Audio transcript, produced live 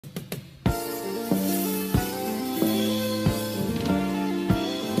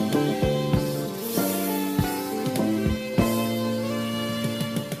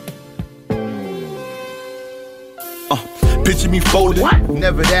picture me folded.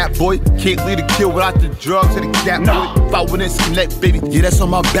 Never that, boy. Can't lead a kill without the drugs or the gap, boy. If I went in some neck, baby, yeah, that's on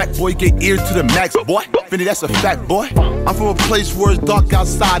my back, boy. Get ear to the max, boy. Finny, that's a fact, boy. I'm from a place where it's dark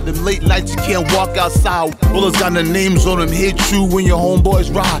outside. Them late nights you can't walk outside. Bullets got the names on them, hit you when your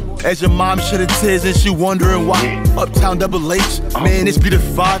homeboys ride. As your mom shed her tears and she wondering why. Uptown Double H, man, it's be the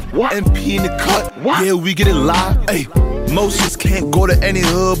 5. MP in the cut, yeah, we get it live. Ay, Moses can't go to any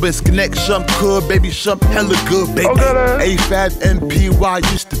hood, but Connect Shump could, baby Shump hella good, baby. A5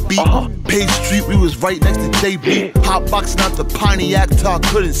 MPY used to be. Page Street, we was right next to JB. Hot boxing out the Pontiac till I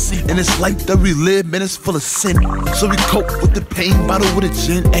couldn't see. And this life that we live, man, it's full of sin. So we cope with the pain, bottle with a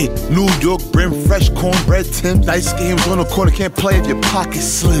gin. Ay, New York brim, fresh cornbread Tim's. Nice games on the corner, can't play if your pocket's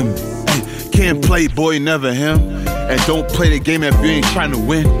slim. Ay, can't play, boy, never him. And don't play the game if you ain't trying to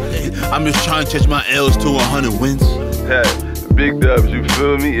win. Ay, I'm just trying to catch my L's to 100 wins. Hey, big dubs, you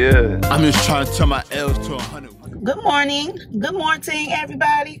feel me? Yeah. I'm just trying to turn my L's to 100 wins. Good morning. Good morning,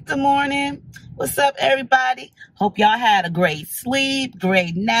 everybody. Good morning. What's up, everybody? Hope y'all had a great sleep,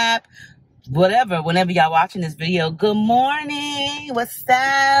 great nap, whatever, whenever y'all watching this video. Good morning. What's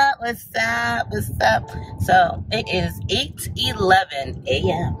up? What's up? What's up? So it is 8:11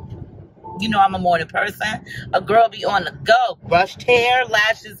 a.m. You know I'm a morning person. A girl be on the go. Brushed hair,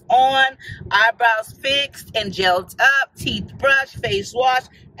 lashes on, eyebrows fixed and gelled up, teeth brushed, face wash,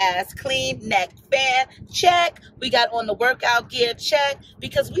 ass clean, neck fan, check. We got on the workout gear, check.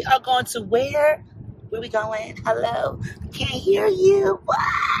 Because we are going to where? Where we going? Hello? Can't hear you. What?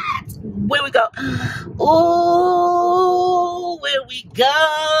 Where we go? Ooh, where we going?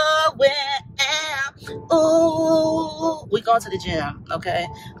 Ooh, we going to the gym, okay?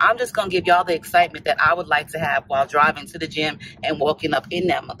 I'm just going to give y'all the excitement that I would like to have while driving to the gym and walking up in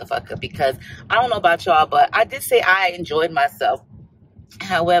that motherfucker, because I don't know about y'all, but I did say I enjoyed myself.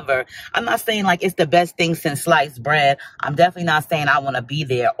 However, I'm not saying like it's the best thing since sliced bread. I'm definitely not saying I want to be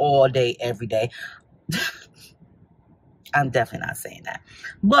there all day, every day. I'm definitely not saying that.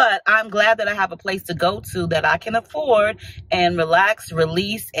 But I'm glad that I have a place to go to that I can afford and relax,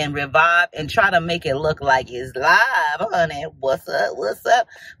 release, and revive and try to make it look like it's live, honey. What's up? What's up?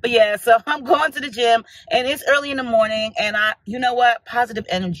 But yeah, so I'm going to the gym and it's early in the morning and you know what? Positive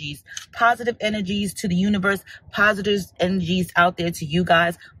energies to the universe, positive energies out there to you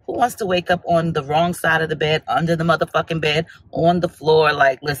guys. Who wants to wake up on the wrong side of the bed, under the motherfucking bed, on the floor?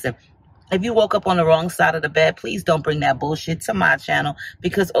 Like, listen. If you woke up on the wrong side of the bed, please don't bring that bullshit to my channel,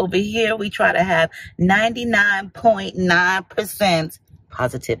 because over here we try to have 99.9%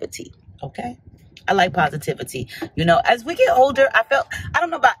 positivity, okay? I like positivity. You know, as we get older, I don't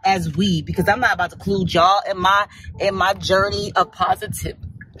know about as we, because I'm not about to include y'all in my journey of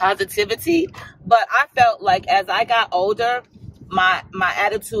positivity, but I felt like as I got older, my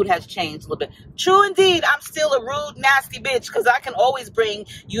attitude has changed a little bit. True indeed, I'm still a rude, nasty bitch, because I can always bring,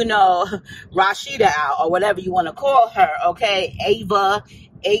 you know, Rashida out, or whatever you want to call her, okay? Ava,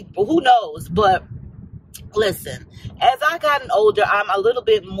 who knows? But listen, as I gotten older, I'm a little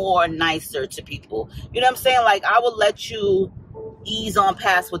bit more nicer to people. You know what I'm saying? Like, I will let you ease on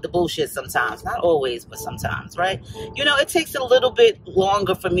past with the bullshit sometimes. Not always, but sometimes, right? You know, it takes a little bit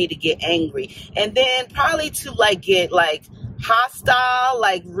longer for me to get angry. And then probably to, like, get, like, hostile,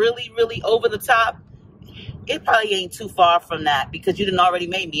 like really, really over the top. It probably ain't too far from that, because you done already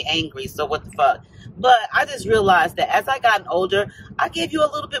made me angry, so what the fuck. But I just realized that as I gotten older, I give you a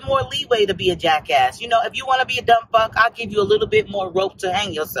little bit more leeway to be a jackass. You know, if you want to be a dumb fuck, I'll give you a little bit more rope to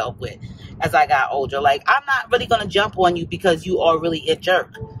hang yourself with as I got older. Like, I'm not really going to jump on you because you are really a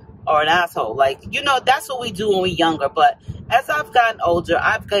jerk or an asshole. Like, you know, that's what we do when we're younger. But as I've gotten older,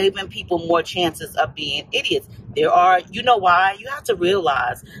 I've given people more chances of being idiots. There are, you know why? You have to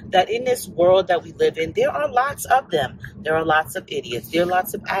realize that in this world that we live in, there are lots of them. There are lots of idiots. There are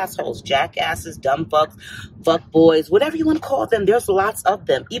lots of assholes, jackasses, dumb fucks, fuck boys, whatever you want to call them. There's lots of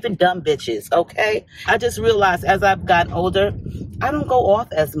them, even dumb bitches, okay? I just realized as I've gotten older, I don't go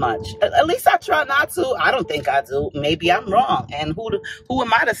off as much. At least I try not to. I don't think I do. Maybe I'm wrong. And who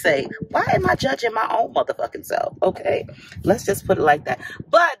am I to say? Why am I judging my own motherfucking self? Okay, let's just put it like that.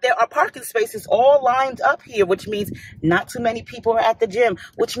 But there are parking spaces all lined up here, which means not too many people are at the gym,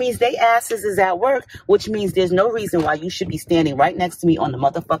 which means they asses is at work, which means there's no reason why you should be standing right next to me on the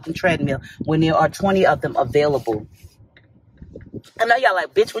motherfucking treadmill when there are 20 of them available. I know y'all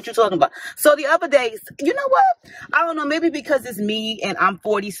like, bitch, what you talking about? So the other days, you know what? I don't know, maybe because it's me and I'm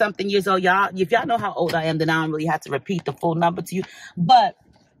 40-something years old. Y'all, if y'all know how old I am, then I don't really have to repeat the full number to you. But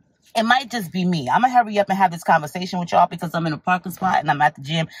It might just be me. I'm going to hurry up and have this conversation with y'all because I'm in a parking spot and I'm at the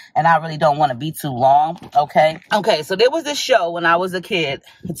gym and I really don't want to be too long, okay? Okay, so there was this show when I was a kid,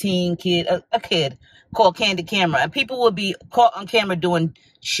 a kid called Candid Camera. And people would be caught on camera doing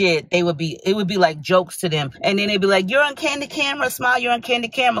shit. It would be like jokes to them. And then they'd be like, you're on Candid Camera, smile, you're on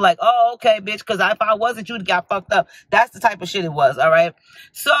Candid Camera. Like, oh, okay, bitch, because if I wasn't, you'd got fucked up. That's the type of shit it was, all right?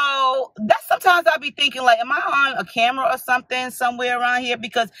 So that's sometimes I'll be thinking, like, am I on a camera or something somewhere around here?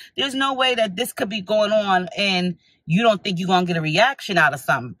 Because there's no way that this could be going on and you don't think you're going to get a reaction out of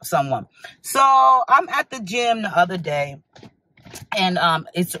someone. So I'm at the gym the other day. And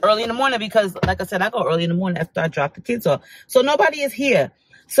it's early in the morning because, like I said, I go early in the morning after I drop the kids off. So nobody is here.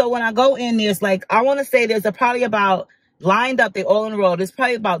 So when I go in, there's like, I want to say there's probably about lined up. They all in a row. There's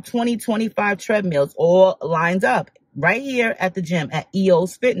probably about 20, 25 treadmills all lined up right here at the gym at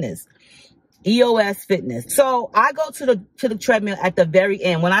EOS Fitness. So I go to the treadmill at the very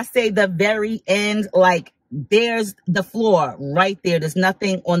end. When I say the very end, like there's the floor right there. There's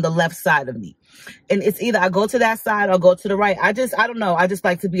nothing on the left side of me. And it's either I go to that side or go to the right. I don't know. I just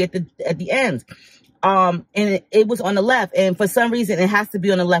like to be at the end. And it was on the left. And for some reason, it has to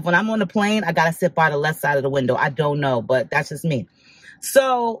be on the left. When I'm on the plane, I got to sit by the left side of the window. I don't know, but that's just me.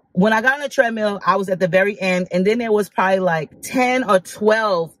 So when I got on the treadmill, I was at the very end. And then there was probably like 10 or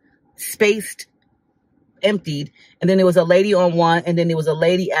 12 spaced emptied, and then there was a lady on one, and then there was a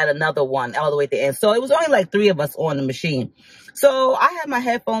lady at another one all the way at the end. So it was only like 3 of us on the machine. So I had my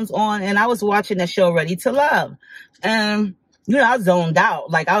headphones on and I was watching the show Ready to Love, and you know, I zoned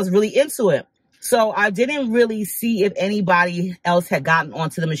out. Like I was really into it. So I didn't really see if anybody else had gotten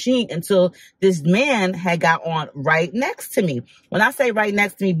onto the machine until this man had got on right next to me. When I say right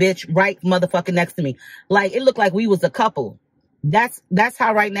next to me, bitch, right motherfucking next to me. Like it looked like we was a couple. That's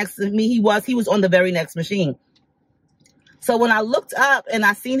how right next to me he was. He was on the very next machine. So when I looked up and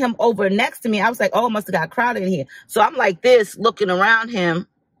I seen him over next to me, I was like, oh, it must have got crowded in here. So I'm like this, looking around him.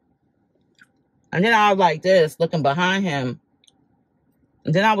 And then I was like this, looking behind him.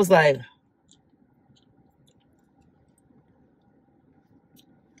 And then I was like,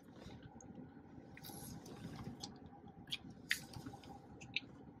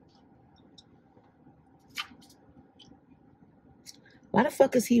 why the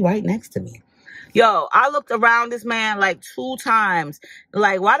fuck is he right next to me? Yo, I looked around this man like 2 times.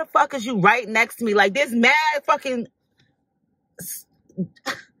 Like, why the fuck is you right next to me? Like, this mad fucking...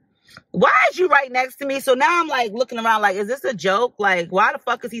 Why is you right next to me? So now I'm like looking around like, is this a joke? Like, why the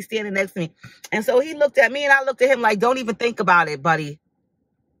fuck is he standing next to me? And so he looked at me and I looked at him like, don't even think about it, buddy.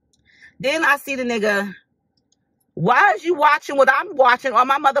 Then I see the nigga... Why is you watching what I'm watching on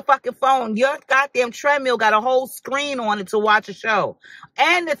my motherfucking phone? Your goddamn treadmill got a whole screen on it to watch a show.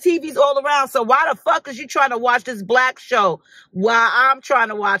 And the TV's all around. So why the fuck is you trying to watch this black show while I'm trying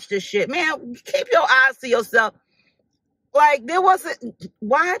to watch this shit? Man, keep your eyes to yourself. Like, there wasn't...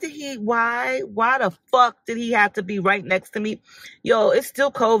 Why the fuck did he have to be right next to me? Yo, it's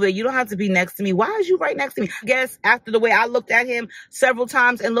still COVID. You don't have to be next to me. Why is you right next to me? I guess after the way I looked at him several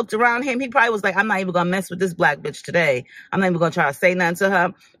times and looked around him, he probably was like, I'm not even going to mess with this black bitch today. I'm not even going to try to say nothing to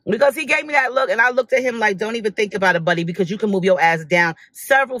her. Because he gave me that look, and I looked at him like, don't even think about it, buddy, because you can move your ass down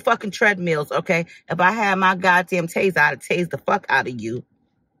several fucking treadmills, okay? If I had my goddamn taser, I'd tase the fuck out of you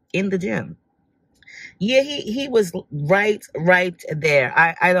in the gym. Yeah, he was right there.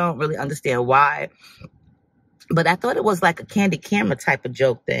 I don't really understand why. But I thought it was like a Candid Camera type of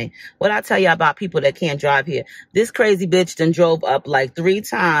joke thing. What I tell you about people that can't drive here. This crazy bitch done drove up like 3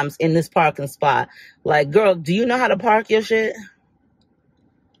 times in this parking spot. Like, girl, do you know how to park your shit?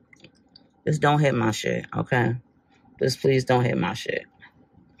 Just don't hit my shit, okay? Just please don't hit my shit.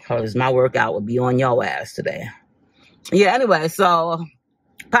 Because my workout will be on your ass today. Yeah, anyway, so...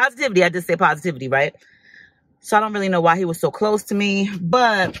 Positivity. I just said positivity, right? So I don't really know why he was so close to me.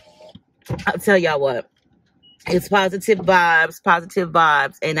 But I'll tell y'all what. It's positive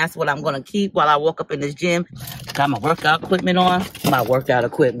vibes. And that's what I'm going to keep while I walk up in this gym. Got my workout equipment on. My workout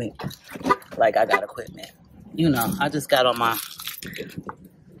equipment. Like I got equipment. You know, I just got on my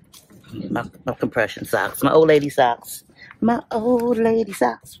compression socks. My old lady socks. My old lady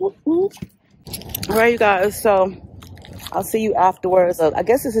socks. Whoop, whoop. All right, you guys. So... I'll see you afterwards. I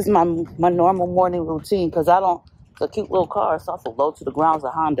guess this is my normal morning routine because it's a cute little car. It's also low to the ground. It's a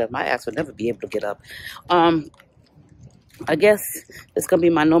Honda. My ass would never be able to get up. I guess it's going to be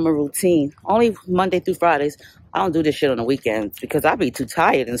my normal routine. Only Monday through Fridays. I don't do this shit on the weekends because I'll be too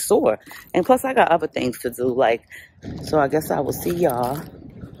tired and sore. And plus, I got other things to do. Like, so I guess I will see y'all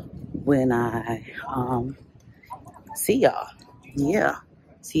when I see y'all. Yeah.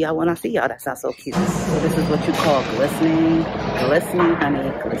 See y'all when I see y'all. That sounds so cute. So this is what you call glistening. Glistening, honey.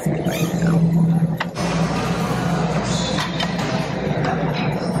 Glistening right now.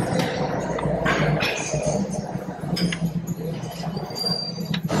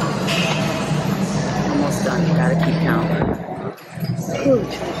 Almost done. You gotta keep counting. Ooh,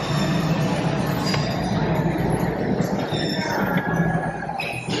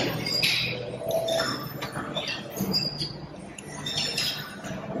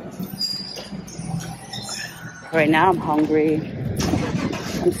 right now I'm hungry.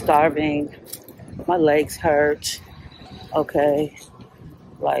 I'm starving. My legs hurt. Okay.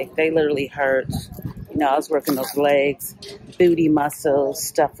 Like, they literally hurt. You know, I was working those legs, booty muscles,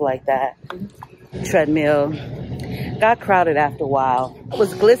 stuff like that. Treadmill. Got crowded after a while. It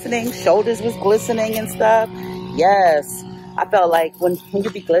was glistening. Shoulders was glistening and stuff. Yes. I felt like when you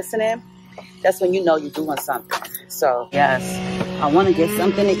be glistening, that's when you know you're doing something. So, yes. I want to get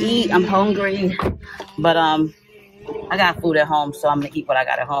something to eat. I'm hungry. But, I got food at home, so I'm going to eat what I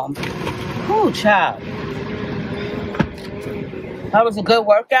got at home. Ooh, child. That was a good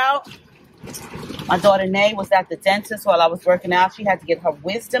workout. My daughter, Nay, was at the dentist while I was working out. She had to get her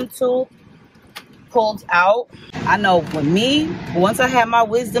wisdom tooth pulled out. I know for me, once I had my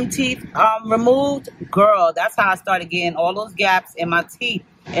wisdom teeth removed, girl, that's how I started getting all those gaps in my teeth.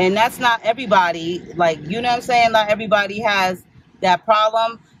 And that's not everybody. Like, you know what I'm saying? Not everybody has that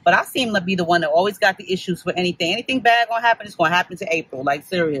problem. But I seem to be the one that always got the issues for anything. Anything bad gonna happen, it's gonna happen to April. Like,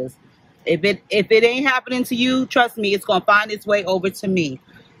 serious. If it ain't happening to you, trust me, it's gonna find its way over to me.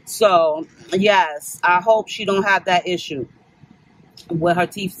 So, yes, I hope she don't have that issue with her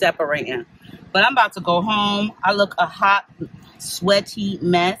teeth separating. But I'm about to go home. I look a hot, sweaty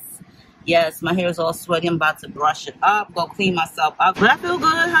mess. Yes, my hair is all sweaty. I'm about to brush it up, go clean myself up. But I feel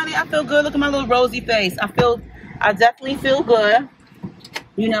good, honey. I feel good. Look at my little rosy face. I definitely feel good.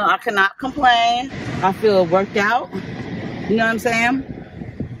 You know, I cannot complain. I feel worked out. You know what I'm saying?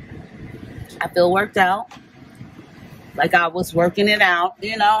 I feel worked out. Like I was working it out,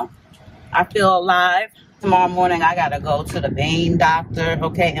 you know? I feel alive. Tomorrow morning, I gotta go to the vein doctor,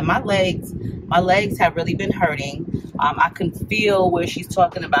 okay? And my legs have really been hurting. I can feel where she's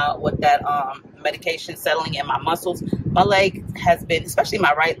talking about with that medication settling in my muscles. My leg has been, especially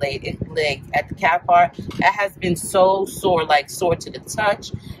my right leg at the calf part, it has been so sore, like sore to the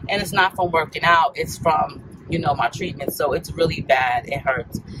touch. And it's not from working out, it's from, you know, my treatment. So it's really bad. It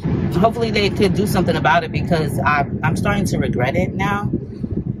hurts. Hopefully they could do something about it because I'm starting to regret it now.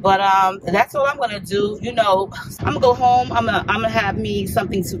 But that's all I'm gonna do. You know, I'm gonna go home. I'm gonna have me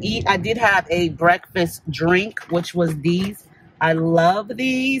something to eat. I did have a breakfast drink, which was these. I love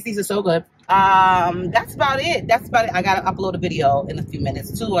these. These are so good. That's about it. That's about it. I gotta upload a video in a few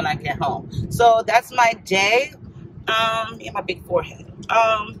minutes too when I get home. So that's my day. And my big forehead.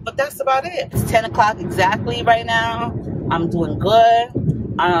 But that's about it. It's 10 o'clock exactly right now. I'm doing good.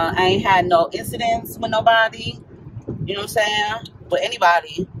 I ain't had no incidents with nobody. You know what I'm saying? With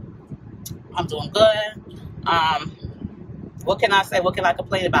anybody. I'm doing good. What can I say? What can I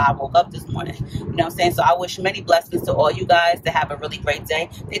complain about? I woke up this morning. You know what I'm saying? So I wish many blessings to all you guys to have a really great day.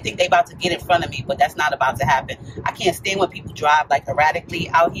 They think they about to get in front of me, but that's not about to happen. I can't stand when people drive like erratically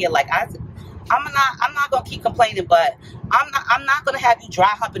out here. Like I'm not gonna keep complaining, but I'm not gonna have you dry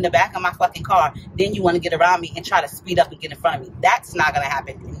hump in the back of my fucking car. Then you want to get around me and try to speed up and get in front of me. That's not gonna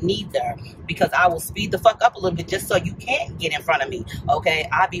happen neither, because I will speed the fuck up a little bit just so you can't get in front of me. Okay,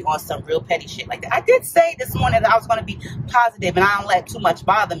 I'll be on some real petty shit like that. I did say this morning that I was gonna be positive and I don't let too much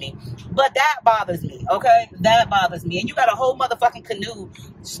bother me, but that bothers me. Okay, that bothers me. And you got a whole motherfucking canoe,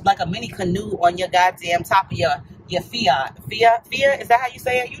 like a mini canoe, on your goddamn top of your Fiat, is that how you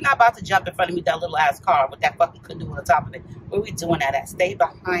say it? You're not about to jump in front of me with that little ass car with that fucking canoe on the top of it. Where we doing that at? Stay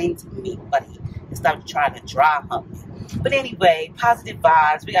behind me, buddy, and stop trying to drive hump me. But anyway, positive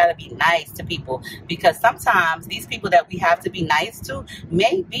vibes. We gotta be nice to people, because sometimes these people that we have to be nice to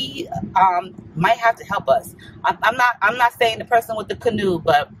maybe might have to help us. I'm not saying the person with the canoe,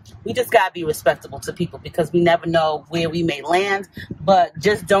 but we just gotta be respectable to people, because we never know where we may land. But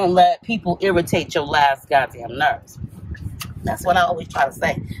just don't let people irritate your last goddamn nerves. That's what I always try to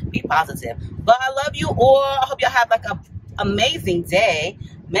say. Be positive. But I love you all. I hope y'all have like an amazing day.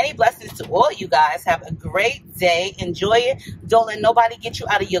 Many blessings to all you guys. Have a great day. Enjoy it. Don't let nobody get you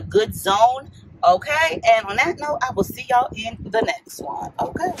out of your good zone. Okay? And on that note, I will see y'all in the next one.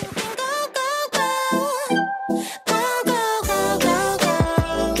 Okay?